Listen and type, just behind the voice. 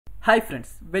Hi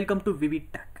friends, welcome to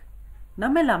VividTech.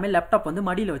 நம்ம எல்லாமே laptop வந்து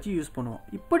மடியில் வச்சு யூஸ் பண்ணுவோம்.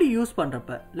 இப்படி யூஸ்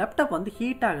பண்ணுறப்ப லேப்டாப் வந்து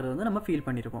ஹீட் ஆகிறது வந்து நம்ம ஃபீல்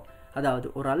பண்ணியிருக்கோம். அதாவது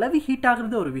ஒரு அளவு ஹீட்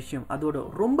ஆகிறது ஒரு விஷயம், அதோட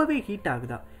ரொம்பவே ஹீட்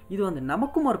ஆகுதா, இது வந்து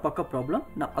நமக்கும் ஒரு பக்க ப்ராப்ளம்,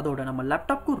 அதோட நம்ம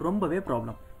லேப்டாப்க்கும் ரொம்பவே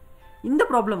ப்ராப்ளம். இந்த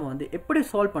ப்ராப்ளம் வந்து எப்படி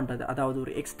சால்வ் பண்ணுறது, அதாவது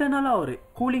ஒரு எக்ஸ்டர்னலாக ஒரு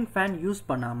கூலிங் ஃபேன் யூஸ்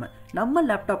பண்ணாமல் நம்ம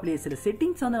லேப்டாப்லேயே சில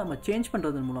செட்டிங்ஸ் வந்து நம்ம சேஞ்ச்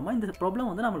பண்ணுறது மூலமாக இந்த ப்ராப்ளம்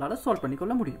வந்து நம்மளால் சால்வ்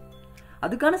பண்ணிக்கொள்ள முடியும்.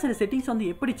 அதுக்கான சில செட்டிங்ஸ் வந்து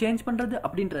எப்படி சேஞ்ச் பண்ணுறது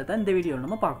அப்படின்றத இந்த வீடியோவில்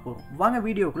நம்ம பார்க்க போகிறோம். வாங்க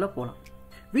வீடியோக்குள்ளே போகலாம்.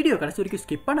 வீடியோ கடைசி வரைக்கும்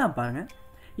ஸ்கிப் பண்ணாமல் பாருங்கள்.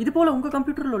 இது போல் உங்கள்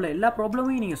கம்ப்யூட்டரில் உள்ள எல்லா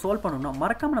ப்ராப்ளமையும் நீங்கள் சால்வ் பண்ணணும்னா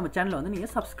மறக்காமல் நம்ம சேனலை வந்து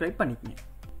நீங்கள் சப்ஸ்கிரைப் பண்ணிக்கங்க.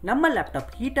 நம்ம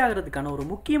லேப்டாப் ஹீட் ஆகிறதுக்கான ஒரு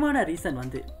முக்கியமான ரீசன்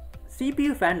வந்து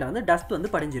CPU ஃபேனில் வந்து டஸ்ட்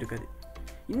வந்து படிஞ்சிருக்குது.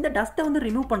 இந்த டஸ்ட்டை வந்து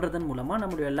ரிமூவ் பண்ணுறதன் மூலமாக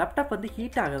நம்மளுடைய லேப்டாப் வந்து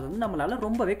ஹீட் ஆகிறது வந்து நம்மளால்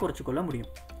ரொம்பவே குறைச்சிக்கொள்ள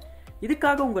முடியும்.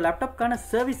 இதுக்காக உங்கள் லேப்டாப்க்கான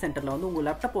சர்வீஸ் சென்டரில் வந்து உங்கள்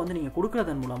லேப்டாப்பை வந்து நீங்கள்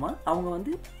கொடுக்குறதன் மூலமாக அவங்க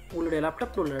வந்து உங்களுடைய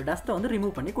லேப்டாப்பில் உள்ள டஸ்ட்டை வந்து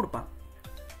ரிமூவ் பண்ணி கொடுப்பாங்க.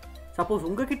 சப்போஸ்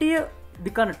உங்ககிட்டயே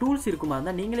இதுக்கான டூல்ஸ் இருக்குமா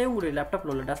இருந்தால் நீங்களே உங்களுடைய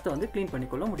லேப்டாப்பில் உள்ள டஸ்ட்டை வந்து க்ளீன்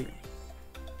பண்ணிக்கொள்ள முடியும்.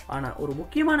 ஆனால் ஒரு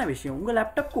முக்கியமான விஷயம், உங்கள்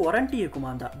லேப்டாப்க்கு வாரண்டி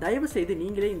இருக்குமா இருந்தால் தயவு செய்து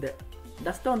நீங்களே இந்த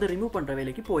டஸ்ட்டை வந்து ரிமூவ் பண்ணுற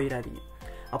வேலைக்கு போயிடாதீங்க.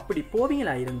 அப்படி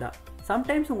போவீங்களா இருந்தால்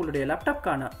சம்டைம்ஸ் உங்களுடைய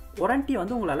லேப்டாப்க்கான வாரண்டியை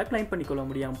வந்து உங்களால் க்ளைம் பண்ணிக்கொள்ள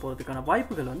முடியாமல் போகிறதுக்கான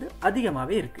வாய்ப்புகள் வந்து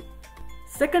அதிகமாகவே இருக்குது.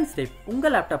 செகண்ட் ஸ்டெப்,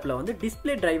 உங்கள் லேப்டாப்பில் வந்து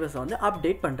டிஸ்பிளே டிரைவர்ஸை வந்து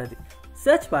அப்டேட் பண்ணுறது.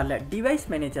 சர்ச் பாரில் டிவைஸ்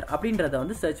மேனேஜர் அப்படின்றத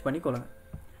வந்து சர்ச் பண்ணிக்கொள்ளுங்க.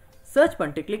 சர்ச்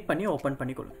பண்ணிட்டு கிளிக் பண்ணி ஓப்பன்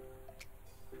பண்ணிக்கொள்ளுங்க.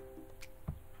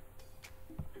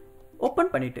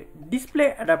 ஓப்பன் பண்ணிவிட்டு டிஸ்பிளே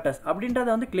அடாப்டர்ஸ் அப்படின்றத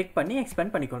வந்து கிளிக் பண்ணி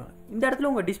எக்ஸ்பேண்ட் பண்ணிக்கொள்ளுங்க. இந்த இடத்துல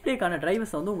உங்கள் டிஸ்பிளேக்கான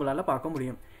டிரைவர்ஸ் வந்து உங்களால் பார்க்க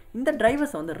முடியும். இந்த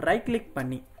டிரைவர்ஸ் வந்து ரைட் கிளிக்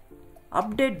பண்ணி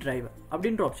அப்டேட் டிரைவர்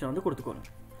அப்படின்ற ஆப்ஷன் வந்து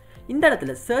கொடுத்துக்கொள்ளுங்க. இந்த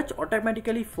இடத்துல search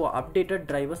automatically for updated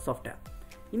driver software,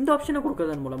 இந்த ஆப்ஷனை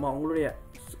கொடுக்கறதன் மூலமாக உங்களுடைய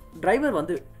டிரைவர்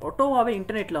வந்து ஆட்டோவாகவே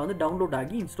இன்டர்நெட்டில் வந்து டவுன்லோட்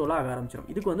ஆகி இன்ஸ்டால் ஆக ஆரம்பிச்சிடும்.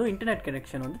 இதுக்கு வந்து இன்டர்நெட்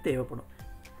கனெக்ஷன் வந்து தேவைப்படும்.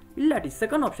 இல்லாட்டி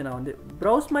செகண்ட் ஆப்ஷனை வந்து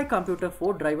browse my computer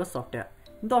for driver software,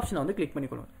 இந்த ஆப்ஷனை வந்து கிளிக்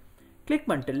பண்ணிக்கொள்ளுங்க. கிளிக்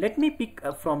பண்ணிட்டு let me big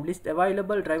from list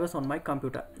available drivers on my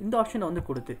computer, இந்த ஆப்ஷனை வந்து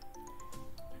கொடுத்து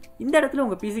இந்த இடத்துல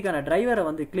உங்கள் பிசிக்கான டிரைவரை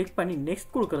வந்து கிளிக் பண்ணி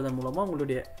நெக்ஸ்ட் கொடுக்கறதன் மூலமாக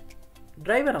உங்களுடைய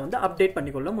டிரைவரை வந்து அப்டேட்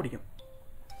பண்ணிக்கொள்ள முடியும்.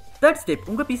 தேர்ட் ஸ்டெப்,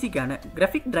 உங்கள் பிசிக்கான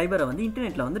கிராஃபிக் டிரைவரை வந்து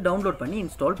இன்டர்நெட்டில் வந்து டவுன்லோட் பண்ணி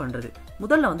இன்ஸ்டால் பண்ணுறது.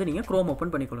 முதல்ல வந்து நீங்கள் க்ரோம்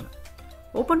ஓப்பன் பண்ணிக்கொள்ளுங்க.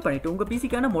 ஓப்பன் பண்ணிவிட்டு உங்கள்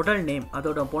பிசிக்கான மாடல் நேம்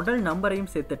அதோட மாடல் நம்பரையும்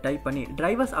சேர்த்து டைப் பண்ணி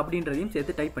டிரைவர்ஸ் அப்படின்றதையும்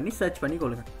சேர்த்து டைப் பண்ணி சர்ச்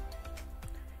பண்ணிக்கொள்ளுங்க.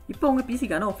 இப்போ உங்கள்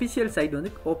பிசிக்கான ஒஃபிஷியல் சைட்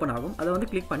வந்து ஓப்பன் ஆகும். அதை வந்து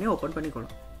கிளிக் பண்ணி ஓப்பன்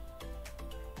பண்ணிக்கொள்ளுங்க.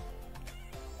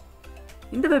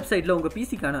 இந்த வெப்சைட்டில் உங்கள்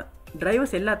பிசிக்கான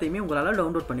டிரைவர்ஸ் எல்லாத்தையுமே உங்களால்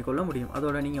டவுன்லோட் பண்ணிக்கொள்ள முடியும்.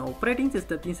 அதோட நீங்கள் ஆப்ரேட்டிங்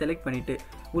சிஸ்டத்தையும் செலக்ட் பண்ணிவிட்டு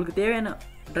உங்களுக்கு தேவையான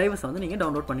டிரைவர்ஸை வந்து நீங்கள்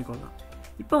டவுன்லோட் பண்ணிக்கொள்ளலாம்.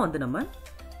 இப்போ வந்து நம்ம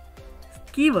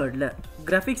கீவேர்டில்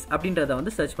கிராஃபிக்ஸ் அப்படின்றத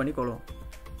வந்து சர்ச் பண்ணிக்கொள்வோம்.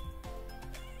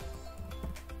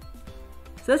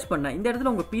 சர்ச் பண்ணால் இந்த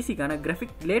இடத்துல உங்கள் பிசிக்கான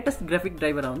லேட்டஸ்ட் கிராஃபிக்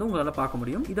டிரைவரை வந்து உங்களால் பார்க்க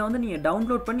முடியும். இதை வந்து நீங்கள்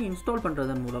டவுன்லோட் பண்ணி இன்ஸ்டால்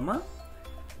பண்ணுறதன் மூலமாக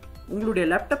உங்களுடைய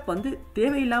லேப்டாப் வந்து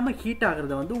தேவையில்லாமல் ஹீட்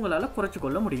ஆகிறத வந்து உங்களால்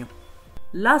குறைச்சிக்கொள்ள முடியும்.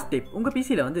 லாஸ்ட் ஸ்டெப், உங்கள்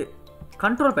பிசியில் வந்து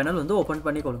கண்ட்ரோல் பேனல் வந்து ஓப்பன்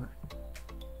பண்ணிக்கொள்ளுங்க.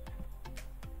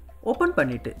 ஓப்பன்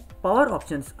பண்ணிவிட்டு பவர்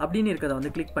ஆப்ஷன்ஸ் அப்படின்னு இருக்கிறத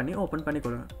வந்து கிளிக் பண்ணி ஓப்பன்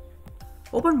பண்ணிக்கொள்ளுங்க.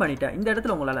 ஓப்பன் பண்ணிவிட்டா இந்த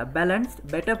இடத்துல உங்களால் பேலன்ஸ்,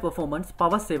 பெட்டர் பெர்ஃபார்மன்ஸ்,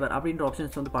 பவர் சேவர் அப்படின்ற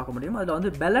ஆப்ஷன்ஸ் வந்து பார்க்க முடியும். அதில்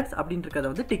வந்து பேலன்ஸ் அப்படின்றத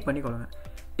வந்து டிக் பண்ணிக்கொள்ளுங்க.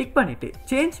 டிக் பண்ணிவிட்டு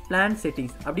சேஞ்ச் பிளான்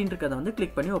செட்டிங்ஸ் அப்படின்றத வந்து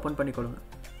கிளிக் பண்ணி ஓப்பன் பண்ணிக்கொள்ளுங்க.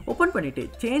 ஓப்பன் பண்ணிவிட்டு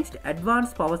சேஞ்ச்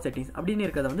அட்வான்ஸ் பவர் செட்டிங்ஸ் அப்படின்னு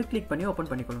இருக்கிறத வந்து கிளிக் பண்ணி ஓப்பன்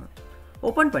பண்ணிக்கொள்ளுங்க.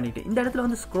 ஓப்பன் பண்ணிவிட்டு இந்த இடத்துல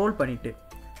வந்து ஸ்க்ரோல் பண்ணிவிட்டு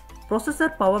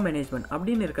ப்ரொசஸர் பவர் மேனேஜ்மெண்ட்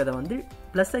அப்படின்னு இருக்கிறத வந்து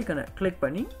ப்ளஸ் ஐக்கனை கிளிக்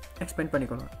பண்ணி எக்ஸ்பெண்ட்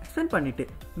பண்ணிக்கொள்ளுங்க. எக்ஸ்பெண்ட் பண்ணிவிட்டு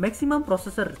மேக்ஸிமம்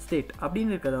ப்ரொசஸர் ஸ்டேட்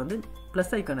அப்படின்னு இருக்கிறத வந்து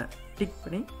ப்ளஸ் ஐக்கனை டிக்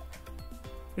பண்ணி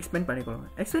எக்ஸ்பெண்ட் பண்ணிக்கொள்ளுங்க.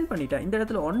 எக்ஸ்பெண்ட் பண்ணிட்டா இந்த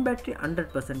இடத்துல ஒன் பேட்டரி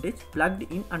 100%, பிளக்ட்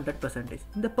இன் 100%,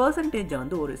 இந்த பர்சன்டேஜை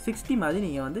வந்து ஒரு 60 மாதிரி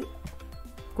நீங்கள் வந்து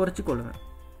குறைச்சிக்கொள்ளுங்க.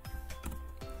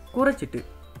 குறைச்சிட்டு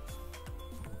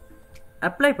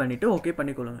அப்ளை பண்ணிவிட்டு ஓகே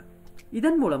பண்ணிக்கொள்ளுங்க.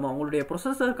 இதன் மூலமாக உங்களுடைய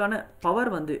ப்ரொசஸருக்கான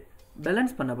பவர் வந்து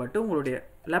பேலன்ஸ் பண்ணப்பட்டு உங்களுடைய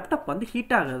லேப்டாப் வந்து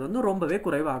ஹீட் ஆகிறது வந்து ரொம்பவே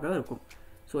குறைவாக இருக்கும்.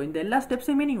 ஸோ இந்த எல்லா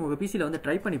ஸ்டெப்ஸையுமே நீங்கள் உங்கள் பிசியில் வந்து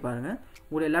ட்ரை பண்ணி பாருங்கள்.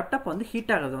 உங்களுடைய லேப்டாப் வந்து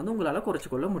ஹீட் ஆகிறத வந்து உங்களால்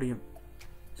குறைச்சிக்கொள்ள முடியும்.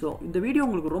 ஸோ இந்த வீடியோ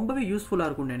உங்களுக்கு ரொம்பவே யூஸ்ஃபுல்லாக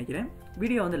இருக்கும்னு நினைக்கிறேன்.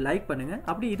 வீடியோ வந்து லைக் பண்ணுங்கள்.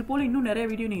 அப்படி இது போல் இன்னும் நிறைய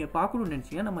வீடியோ நீங்கள் பார்க்கணும்னு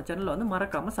நினச்சிங்க நம்ம சேனலில் வந்து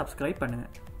மறக்காமல் சப்ஸ்கிரைப்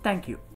பண்ணுங்கள். தேங்க்யூ.